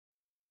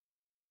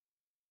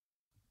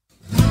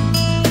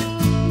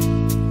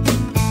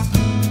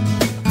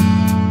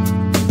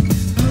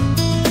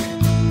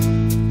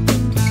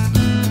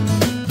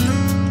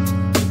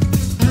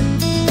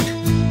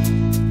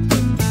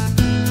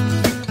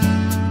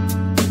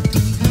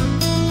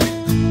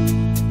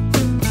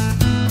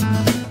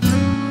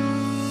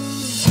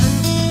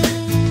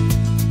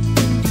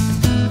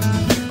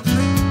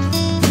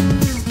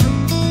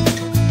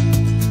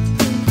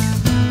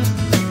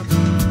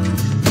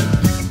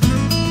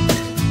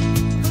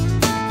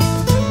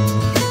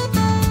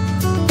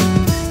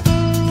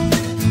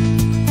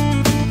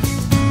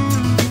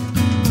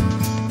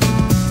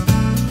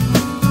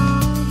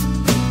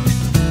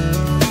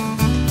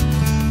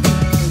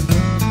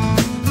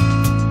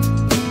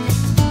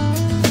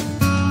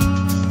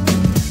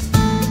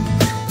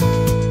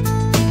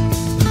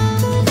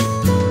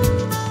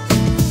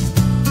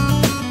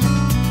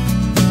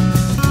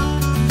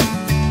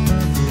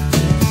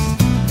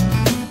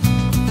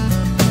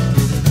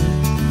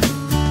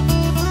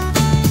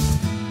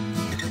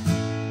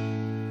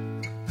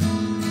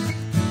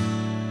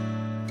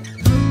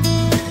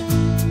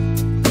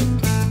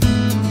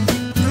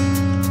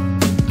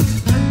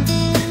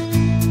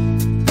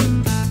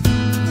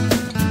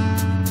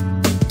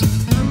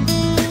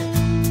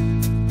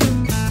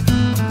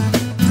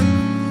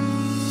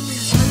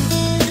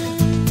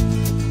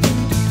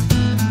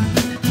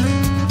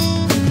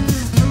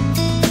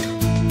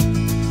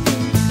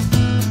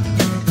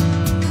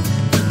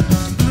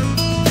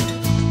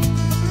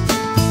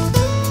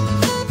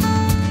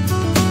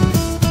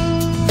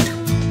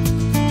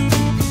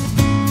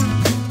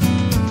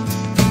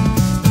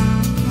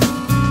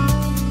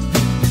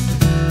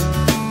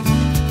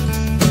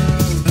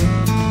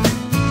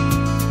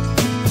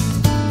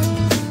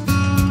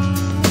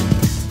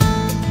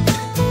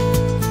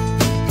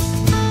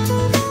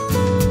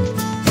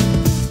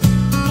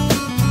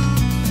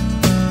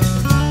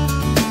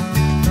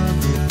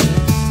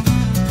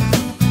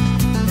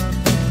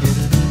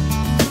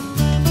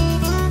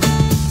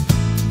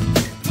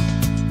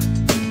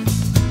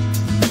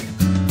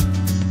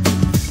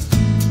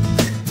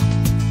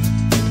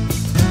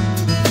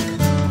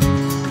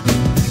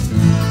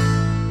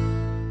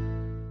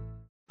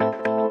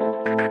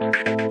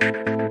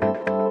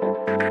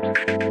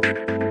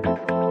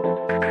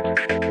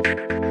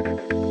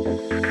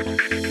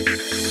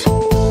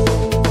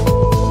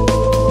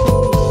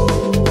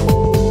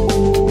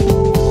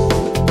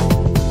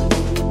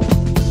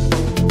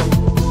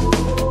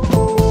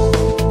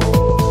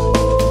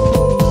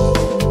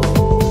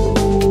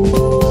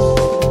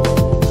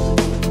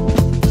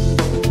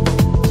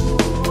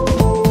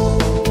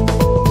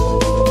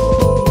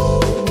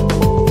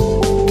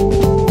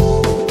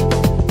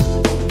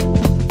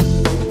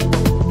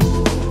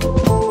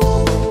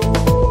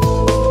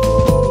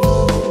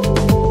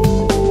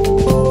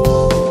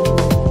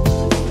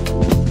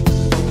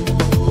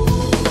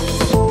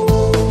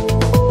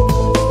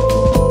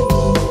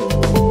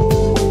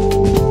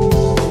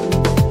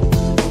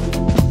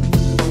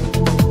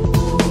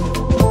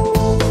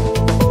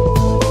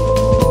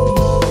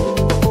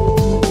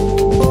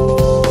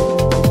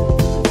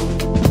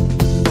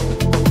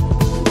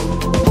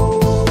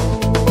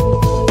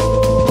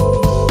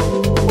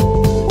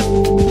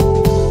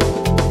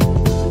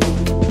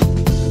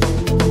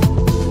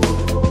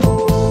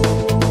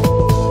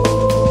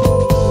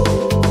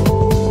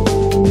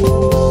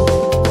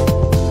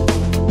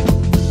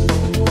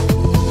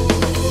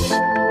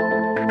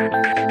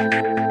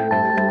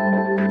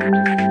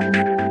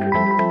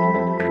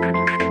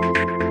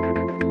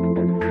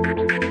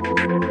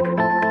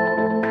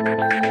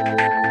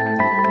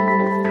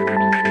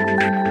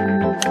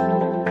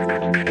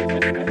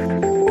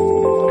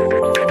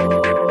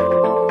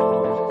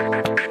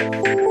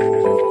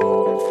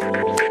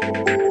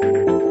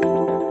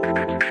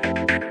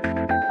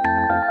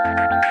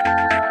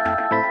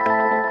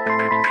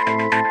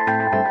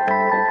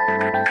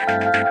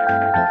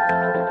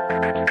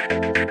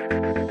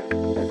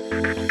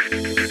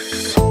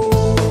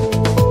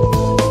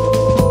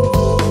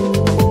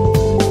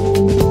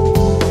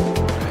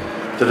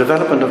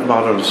development of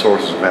modern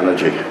sources of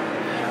energy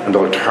and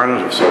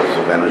alternative sources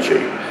of energy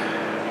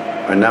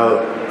are now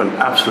an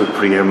absolute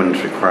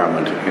preeminent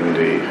requirement in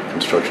the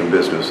construction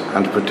business,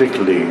 and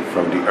particularly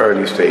from the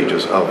early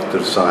stages of the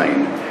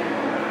design.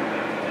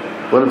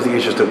 One of the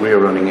issues that we are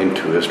running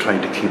into is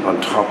trying to keep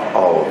on top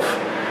of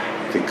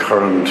the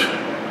current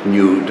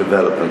new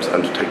developments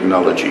and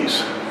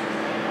technologies.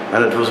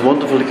 And it was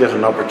wonderful to get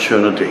an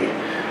opportunity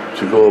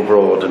to go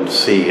abroad and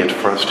see at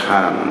first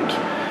hand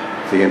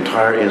the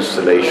entire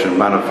installation,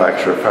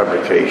 manufacture,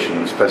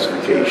 fabrication,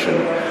 specification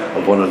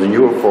of one of the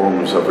newer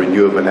forms of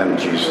renewable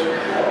energies,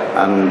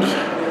 and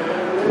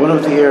one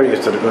of the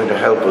areas that are going to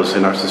help us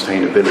in our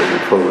sustainability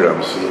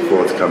programs in the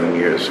forthcoming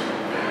years.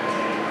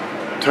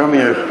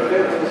 Thermia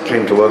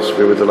came to us.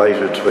 We were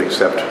delighted to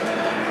accept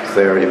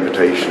their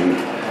invitation,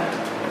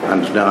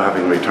 and now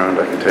having returned,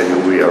 I can tell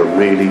you we are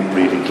really,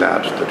 really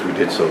glad that we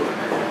did so.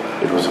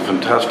 It was a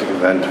fantastic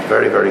event,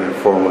 very, very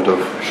informative,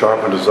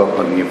 sharpened us up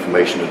on the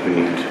information that we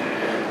need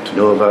to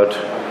know about,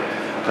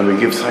 and we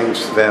give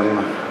thanks to them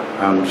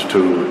and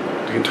to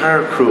the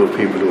entire crew of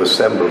people who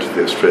assembled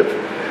this trip.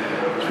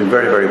 It's been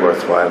very, very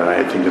worthwhile, and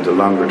I think in the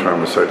longer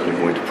term it's certainly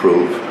going to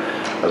prove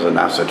as an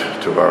asset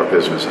to our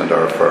business and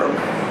our firm.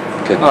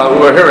 Okay.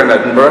 We're here in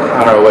Edinburgh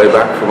on our way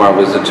back from our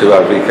visit to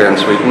Ashgrove in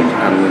Sweden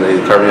and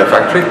the Thermia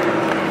factory.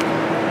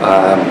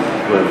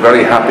 We're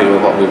very happy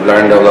with what we've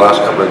learned over the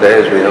last couple of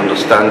days. We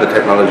understand the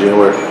technology, and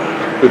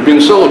we've been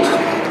sold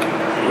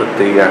with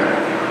the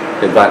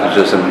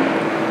advantages, and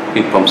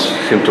heat pumps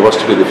seem to us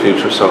to be the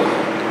future. So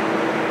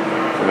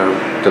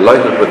we're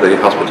delighted with the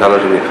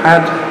hospitality we've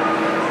had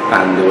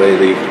and the way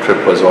the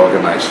trip was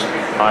organised.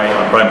 Hi,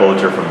 I'm Brian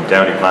Bolger from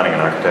Downey Planning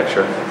and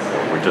Architecture.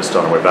 We're just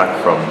on our way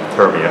back from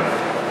Thermia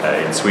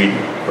in Sweden,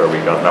 where we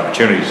got an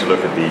opportunity to look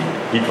at the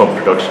heat pump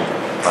production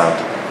plant,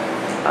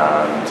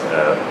 and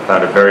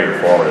found it very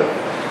informative.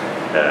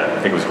 I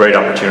think it was a great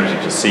opportunity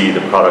to see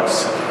the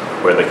products,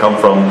 where they come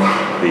from,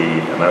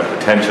 the amount of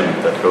attention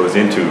that goes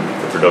into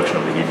the production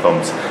of the heat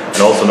pumps,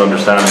 and also an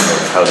understanding of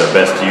how they're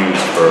best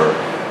used for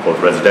both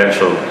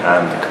residential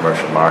and the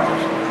commercial market.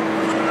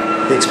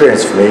 The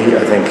experience for me,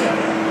 I think,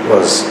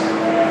 was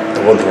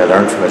the one thing I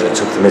learned from it. It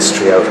took the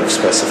mystery out of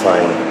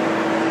specifying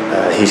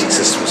heating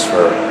systems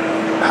for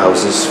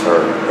houses, for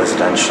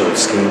residential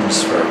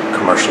schemes, for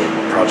commercial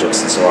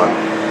projects and so on.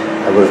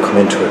 I would have come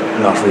into it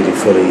not really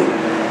fully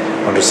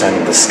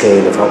understanding the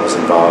scale of what was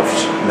involved.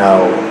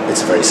 Now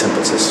it's a very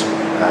simple system.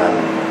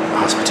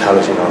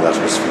 Hospitality and all that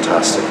was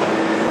fantastic.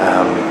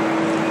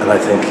 And I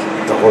think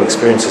the whole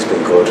experience has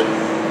been good,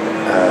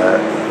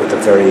 with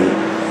a very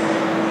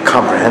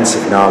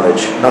comprehensive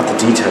knowledge, not the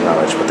detailed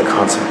knowledge, but the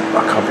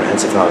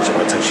comprehensive knowledge of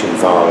what's actually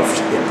involved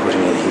in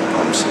putting in heat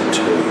pumps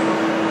into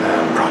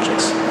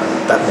projects.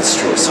 And that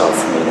mystery is solved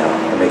for me now.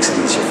 It makes it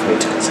easier for me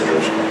to consider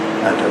it,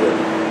 and I will.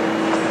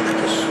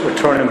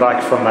 Returning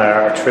back from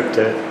our trip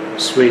to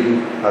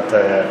Sweden at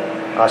the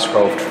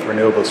Ashgrove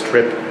Renewables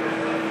trip,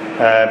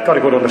 got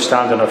a good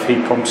understanding of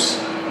heat pumps,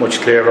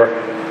 much clearer.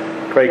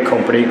 Great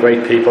company,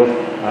 great people.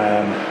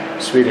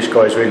 Swedish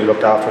guys really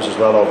looked after us as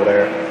well over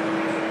there,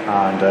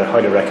 and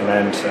highly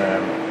recommend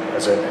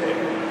as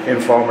an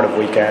informative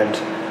weekend,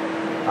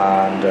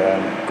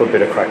 and good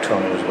bit of crack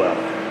thrown in as well.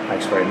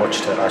 Thanks very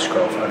much to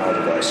Ashgrove and all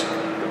the guys.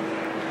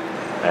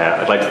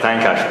 I'd like to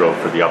thank Ashgrove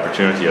for the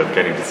opportunity of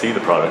getting to see the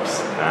products,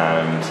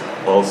 and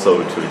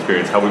also to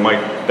experience how we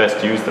might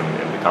best use them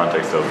in the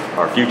context of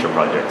our future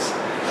projects.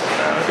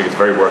 I think it's a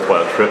very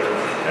worthwhile trip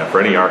for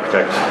any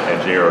architect,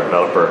 engineer or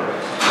developer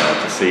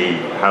to see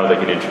how they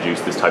can introduce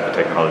this type of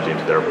technology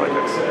into their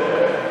projects.